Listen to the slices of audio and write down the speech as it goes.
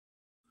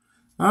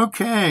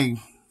Okay.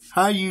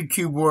 Hi,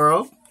 YouTube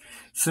world.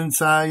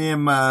 Since I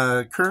am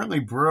currently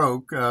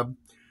broke,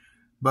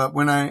 but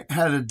when I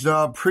had a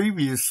job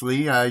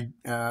previously, I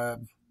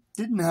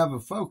didn't have a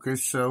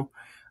focus, so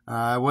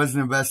I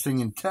wasn't investing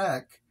in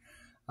tech.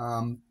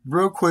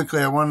 Real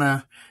quickly, I want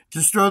to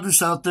just throw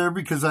this out there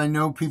because I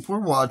know people are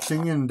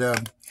watching, and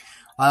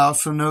I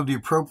also know the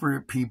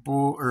appropriate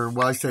people, or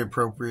well, I say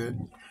appropriate,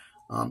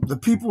 the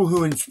people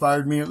who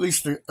inspired me, at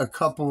least a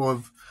couple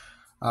of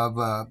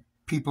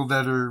people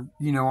that are,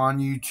 on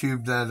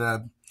YouTube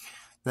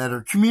that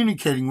are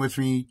communicating with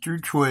me through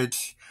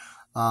Twitch.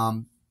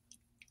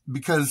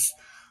 Because,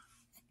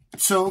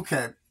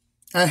 okay,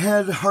 I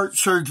had heart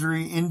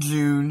surgery in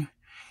June,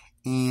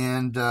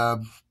 and, I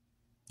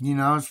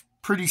was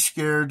pretty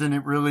scared, and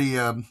it really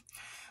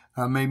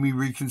made me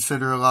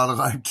reconsider a lot of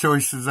life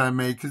choices I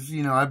made, because,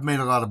 I've made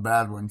a lot of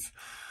bad ones.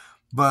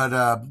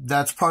 But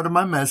that's part of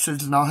my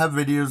message, and I'll have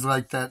videos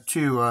like that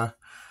too.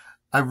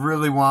 I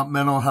really want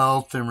mental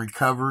health and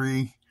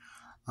recovery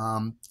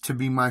to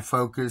be my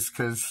focus,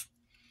 because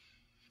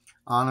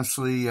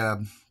honestly, I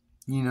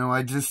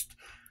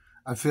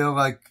feel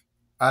like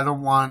I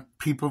don't want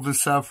people to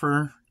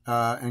suffer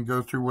and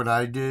go through what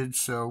I did.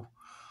 So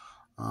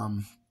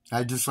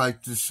I just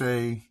like to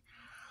say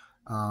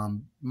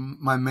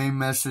my main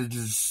message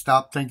is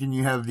stop thinking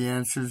you have the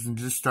answers and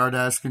just start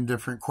asking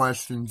different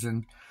questions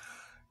and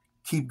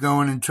keep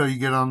going until you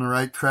get on the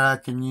right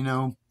track.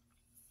 And,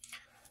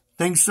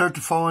 things start to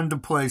fall into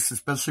place,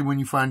 especially when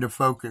you find a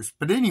focus.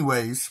 But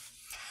anyways,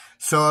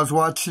 so I was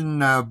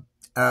watching,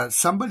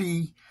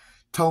 somebody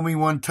told me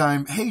one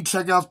time, hey,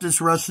 check out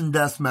this Russian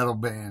death metal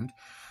band,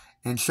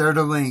 and shared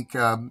a link.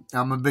 I'm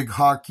a big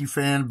hockey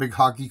fan, big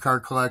hockey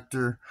card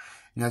collector,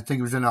 and I think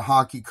it was in a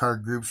hockey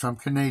card group. Some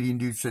Canadian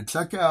dude said,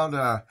 check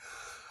out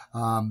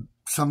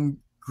some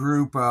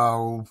group,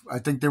 I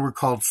think they were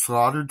called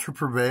Slaughtered to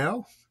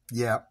Prevail.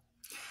 Yeah.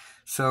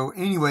 So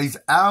anyways,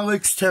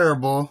 Alex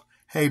Terrible,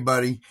 hey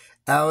buddy,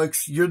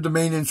 Alex, you're the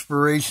main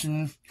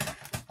inspiration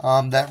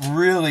that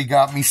really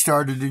got me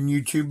started in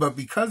YouTube. But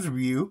because of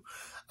you,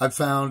 I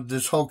found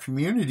this whole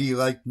community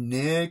like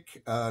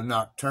Nick,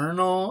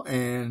 Nocturnal,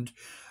 and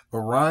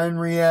Orion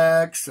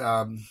Reacts,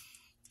 Finn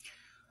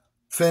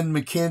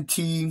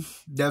McKenty,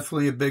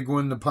 definitely a big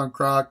one, the punk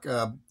rock,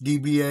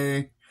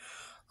 DBA,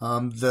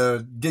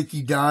 the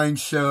Dickie Dine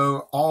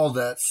show, all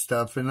that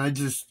stuff. And I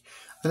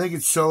think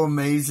it's so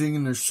amazing,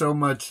 and there's so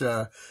much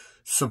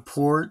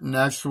support and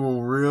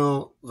actual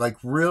real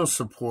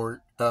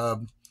support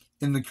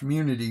in the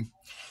community.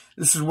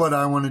 This is what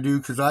I want to do,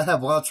 because I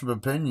have lots of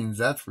opinions,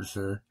 that's for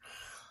sure.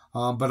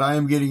 But I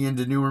am getting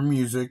into newer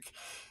music.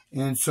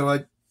 And so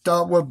I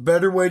thought, what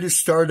better way to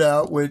start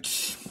out,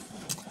 which,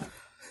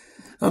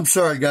 I'm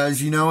sorry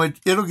guys,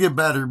 it'll get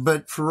better.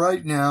 But for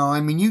right now,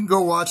 you can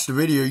go watch the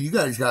video. You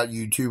guys got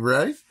YouTube,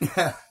 right?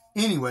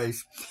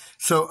 Anyways,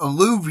 so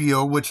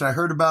ALLUVIAL, which I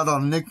heard about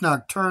on Nick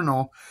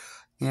Nocturnal,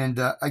 and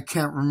I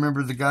can't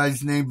remember the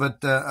guy's name,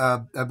 but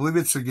I believe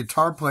it's a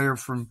guitar player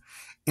from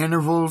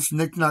Intervals.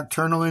 Nick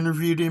Nocturnal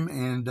interviewed him,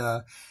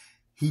 and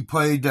he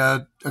played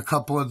a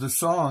couple of the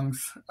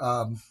songs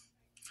from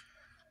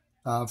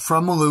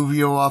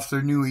ALLUVIAL off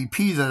their new EP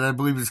that I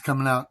believe is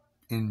coming out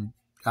in,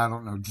 I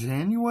don't know,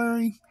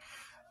 January?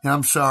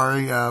 I'm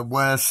sorry,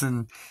 Wes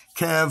and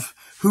Kev,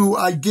 who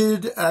I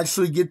did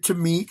actually get to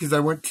meet because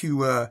I went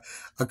to a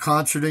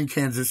concert in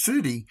Kansas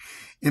City.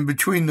 In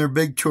between their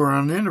big tour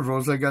on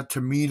Intervals, I got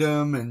to meet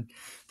them, and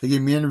they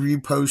gave me an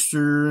interview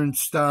poster and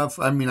stuff.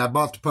 I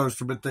bought the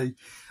poster, but they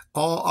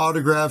all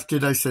autographed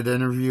it. I said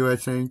interview, I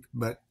think,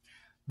 but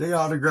they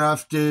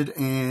autographed it,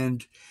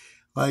 and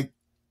I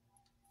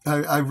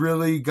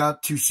really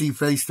got to see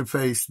face to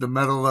face the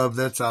metal love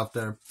that's out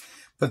there.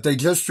 But they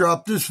just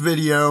dropped this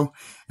video,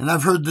 and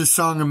I've heard this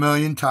song a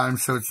million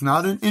times, so it's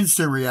not an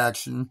instant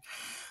reaction.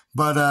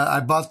 But I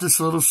bought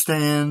this little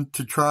stand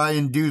to try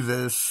and do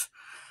this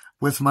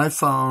with my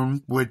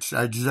phone, which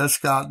I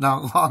just got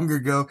not long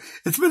ago.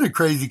 It's been a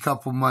crazy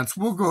couple months.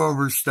 We'll go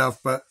over stuff,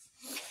 but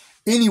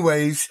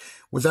anyways,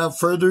 without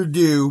further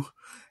ado,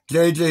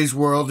 JJ's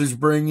World is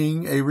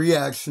bringing a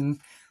reaction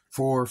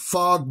for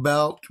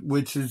Fogbelt,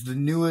 which is the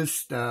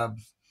newest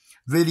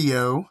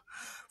video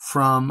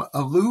from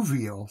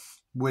ALLUVIAL,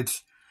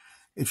 which,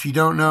 if you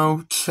don't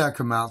know, check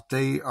them out.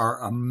 They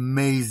are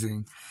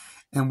amazing.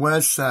 And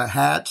Wes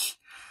Hatch,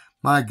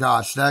 my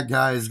gosh, that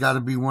guy has got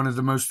to be one of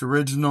the most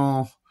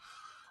original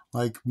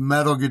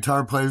metal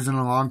guitar players in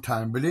a long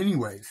time. But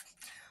anyways,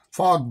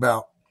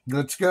 Fogbelt,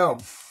 let's go.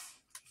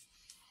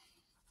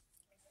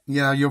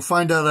 Yeah, you'll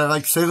find out I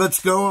like to say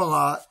let's go a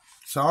lot.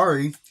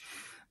 Sorry.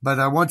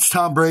 But once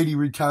Tom Brady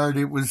retired,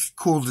 it was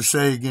cool to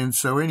say again.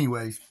 So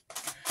anyways,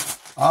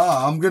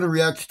 I'm going to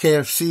react to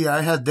KFC.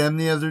 I had them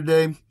the other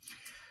day.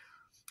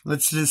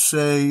 Let's just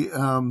say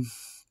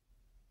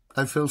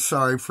I feel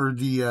sorry for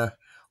the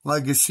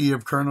legacy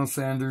of Colonel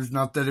Sanders.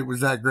 Not that it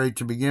was that great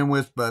to begin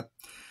with, but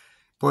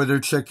boy,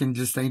 their chicken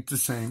just ain't the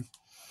same.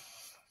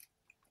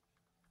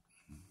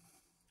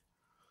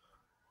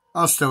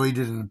 I'll still eat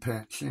it in a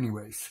pinch.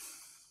 Anyways.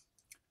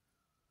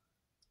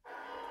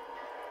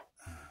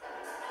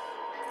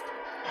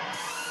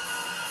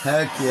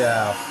 Heck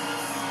yeah.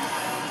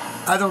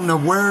 I don't know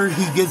where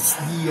he gets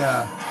the,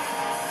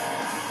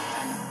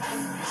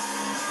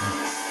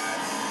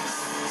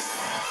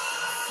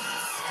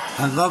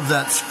 I love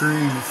that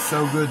scream. It's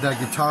so good, that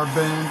guitar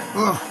band.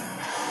 Ugh.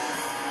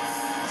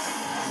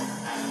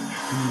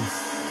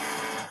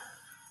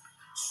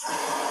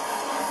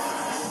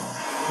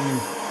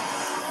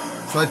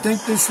 So I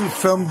think this was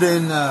filmed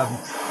in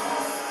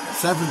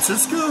San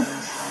Francisco.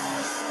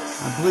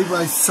 I believe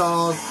I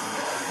saw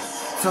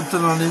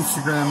something on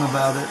Instagram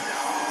about it.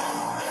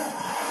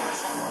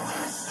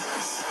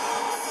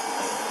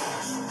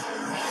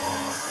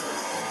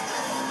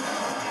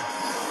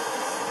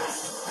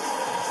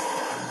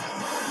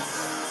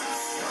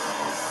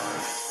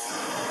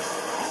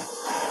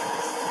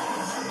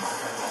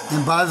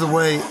 And by the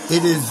way,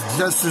 it is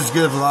just as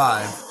good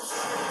live.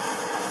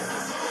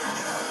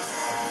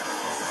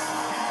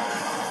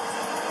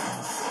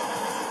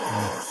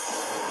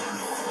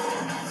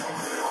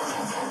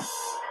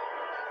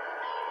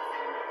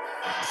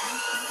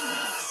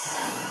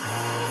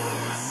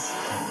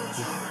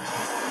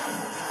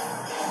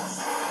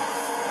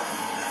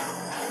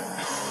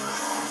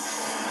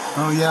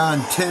 Oh yeah,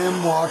 and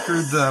Tim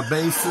Walker, the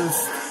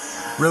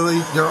bassist. Really,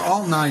 they're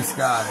all nice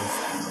guys.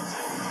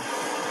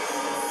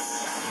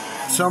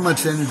 So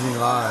much energy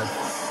live.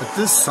 But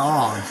this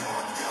song,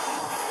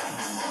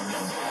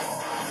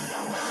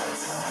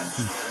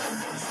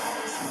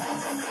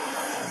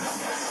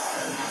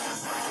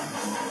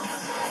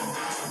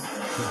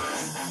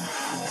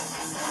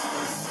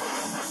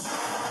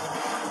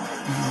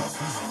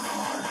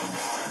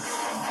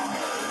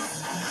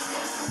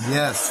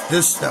 yes,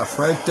 this stuff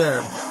right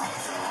there.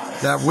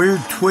 That weird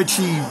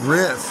twitchy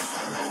riff.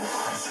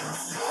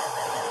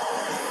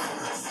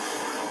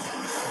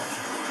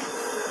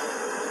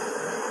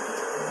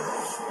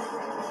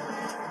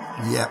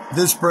 Yeah,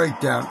 this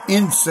breakdown,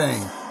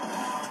 insane.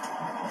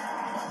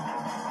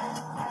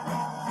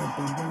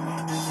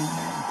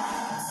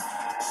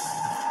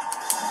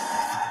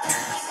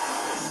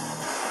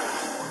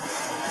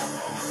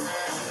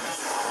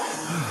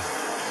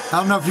 I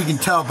don't know if you can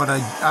tell, but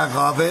I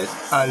love it.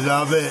 I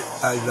love it.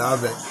 I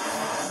love it.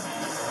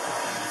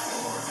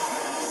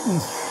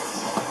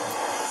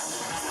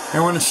 I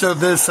want to show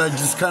this. I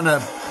just kind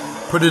of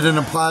put it in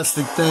a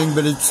plastic thing,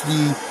 but it's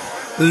the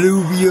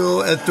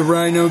ALLUVIAL at the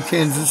Rhino,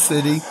 Kansas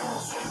City,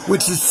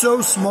 which is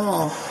so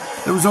small.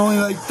 There was only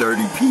like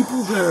 30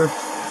 people there.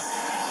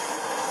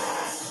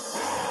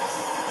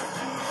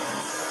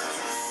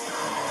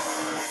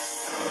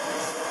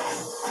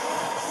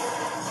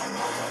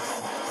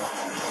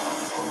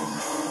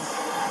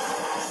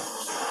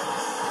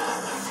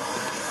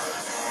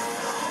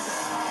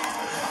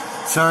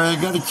 Sorry, I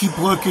got to keep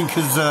looking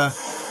because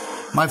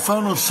my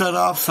phone will shut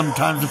off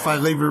sometimes if I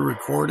leave it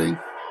recording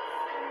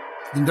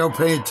and don't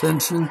pay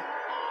attention.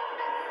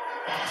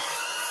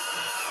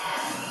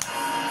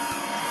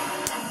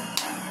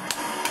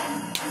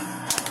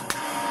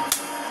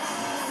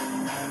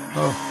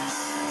 Oh.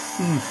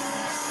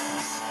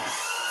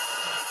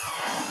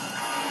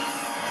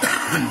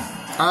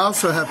 I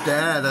also have to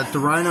add, at the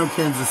Rhino,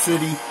 Kansas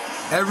City,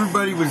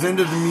 everybody was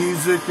into the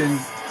music and,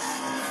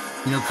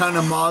 you know, kind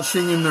of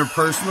moshing in their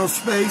personal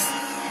space.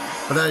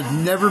 But I'd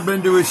never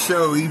been to a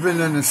show,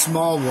 even in a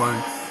small one,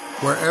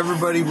 where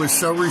everybody was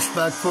so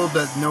respectful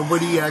that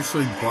nobody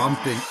actually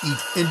bumped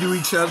into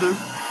each other.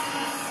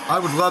 I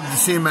would love to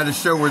see them at a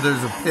show where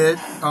there's a pit.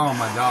 Oh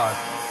my God.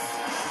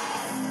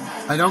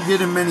 I don't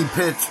get in many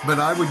pits, but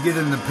I would get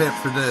in the pit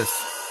for this.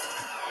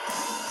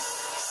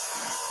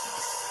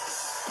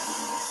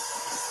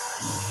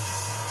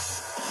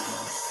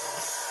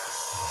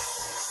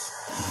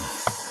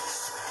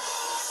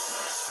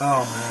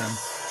 Oh man.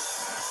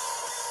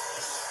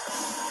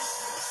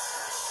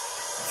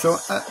 So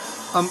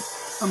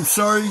I'm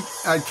sorry,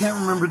 I can't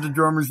remember the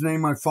drummer's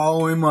name. I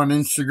follow him on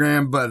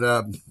Instagram, but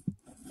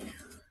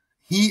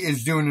he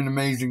is doing an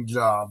amazing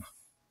job.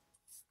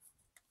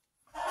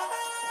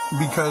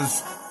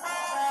 Because,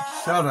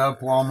 shut up,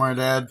 Walmart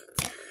ad.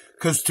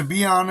 Because to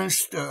be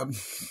honest,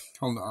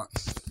 hold on.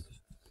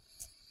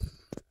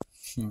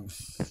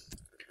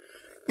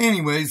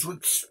 Anyways,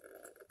 let's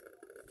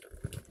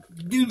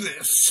do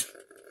this.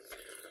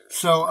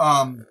 So,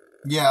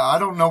 yeah, I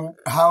don't know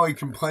how he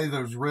can play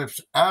those riffs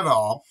at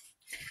all.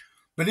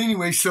 But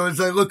anyway, so as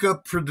I look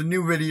up for the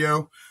new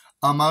video,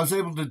 I was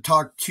able to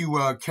talk to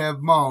Kev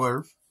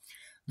Mahler,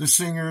 the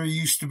singer. He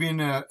used to be in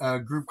a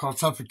group called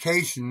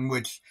Suffocation,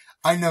 which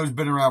I know has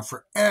been around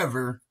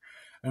forever.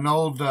 An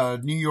old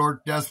New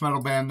York death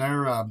metal band.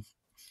 They're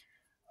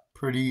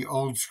pretty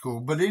old school.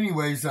 But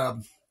anyways,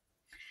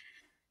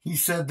 he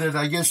said that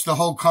I guess the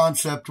whole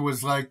concept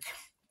was like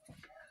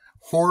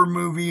horror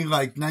movie,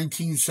 like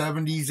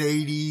 1970s,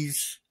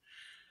 80s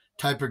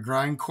type of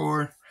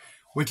grindcore,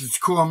 which is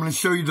cool. I'm going to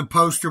show you the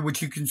poster,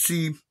 which you can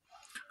see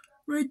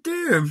right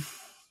there.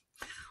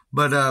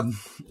 But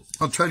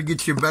I'll try to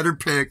get you a better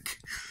pic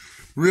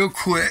real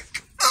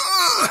quick.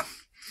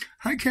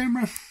 Hi,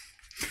 camera.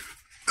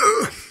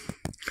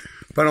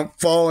 If I don't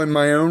fall in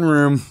my own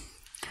room,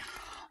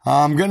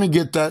 I'm going to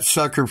get that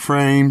sucker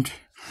framed.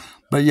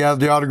 But yeah,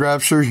 the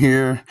autographs are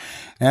here.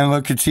 And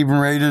look, it's even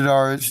rated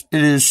R. It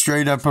is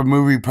straight up a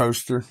movie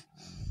poster.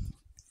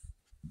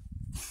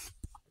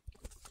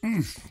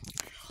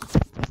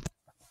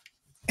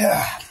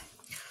 Yeah.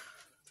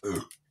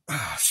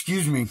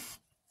 Excuse me.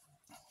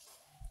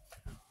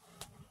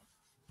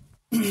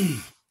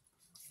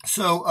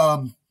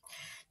 So,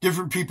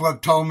 different people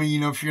have told me,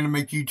 if you're going to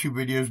make YouTube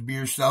videos, be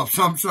yourself.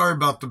 So I'm sorry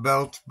about the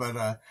belt,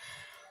 but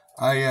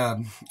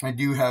I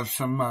do have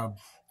some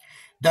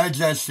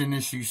digestion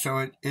issues,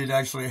 so it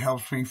actually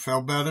helps me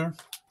feel better.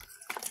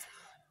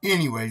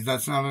 Anyways,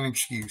 that's not an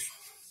excuse.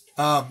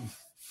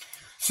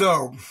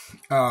 So,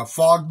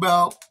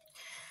 Fogbelt,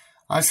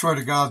 I swear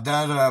to God,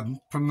 that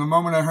from the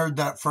moment I heard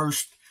that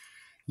first,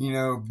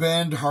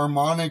 bend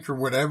harmonic or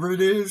whatever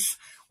it is,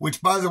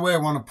 which, by the way, I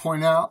want to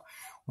point out,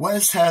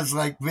 Wes has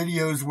like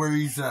videos where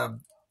he's,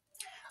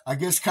 I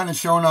guess, kind of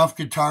showing off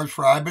guitars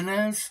for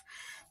Ibanez.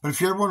 But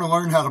if you ever want to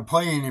learn how to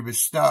play any of his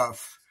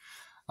stuff,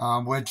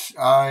 which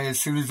as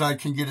soon as I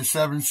can get a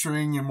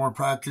 7-string and more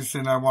practice,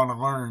 then I want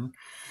to learn.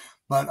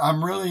 But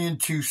I'm really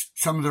into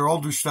some of their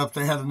older stuff.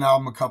 They had an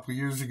album a couple of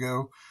years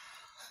ago,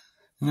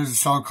 and there's a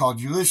song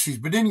called Ulysses.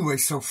 But anyway,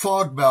 so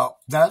Fogbelt,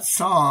 that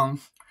song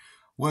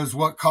was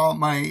what caught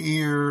my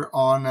ear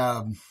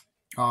on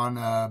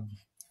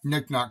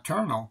Nick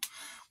Nocturnal.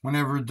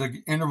 Whenever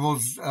the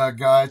intervals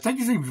guy, I think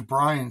his name was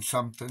Brian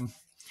something.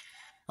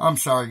 I'm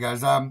sorry,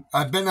 guys.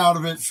 I've been out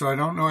of it, so I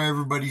don't know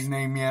everybody's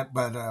name yet,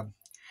 but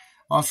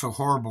also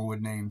horrible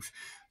with names.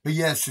 But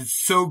yes, it's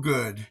so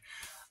good.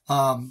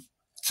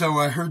 So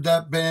I heard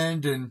that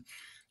bend and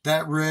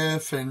that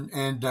riff, and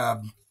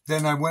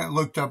then I went and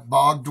looked up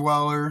Bog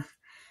Dweller,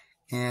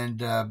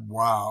 and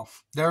wow,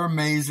 they're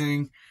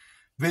amazing.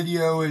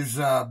 Video is,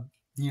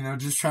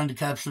 just trying to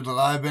capture the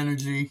live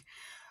energy.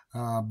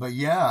 But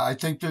yeah, I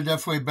think they're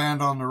definitely a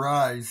band on the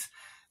rise.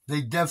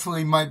 They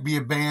definitely might be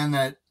a band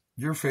that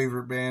your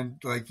favorite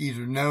band like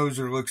either knows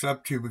or looks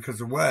up to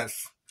because of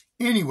Wes.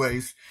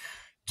 Anyways,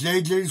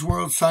 JJ's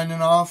World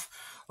signing off.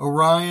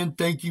 Orion,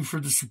 thank you for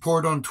the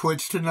support on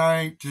Twitch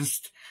tonight.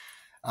 Just,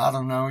 I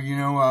don't know,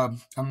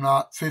 I'm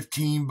not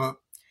 15, but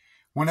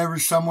whenever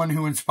someone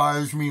who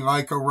inspires me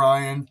like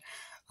Orion,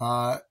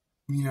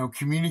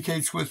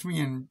 communicates with me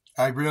and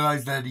I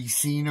realize that he's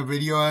seen a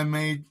video I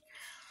made,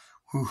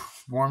 whew,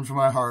 warms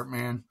my heart,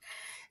 man.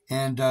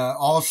 And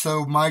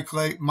also Mike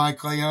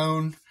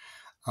Leone,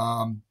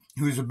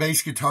 who's a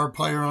bass guitar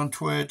player on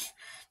Twitch.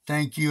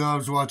 Thank you. I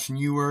was watching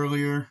you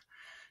earlier.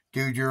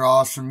 Dude, you're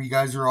awesome. You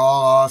guys are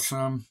all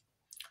awesome.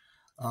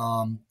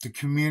 The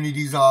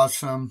community's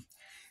awesome.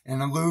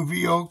 And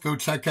ALLUVIAL, go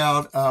check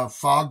out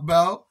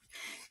Fogbelt.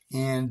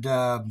 And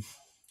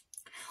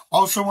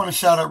also want to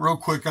shout out real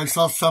quick, I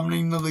saw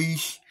Summoning the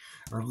Leash,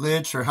 or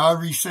Lich, or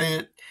however you say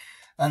it.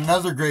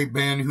 Another great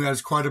band who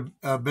has quite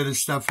a bit of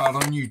stuff out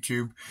on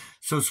YouTube.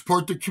 So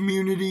support the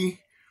community.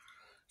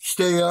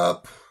 Stay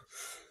up.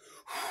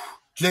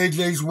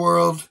 JJ's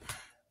World.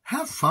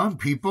 Have fun,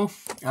 people.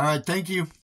 All right, thank you.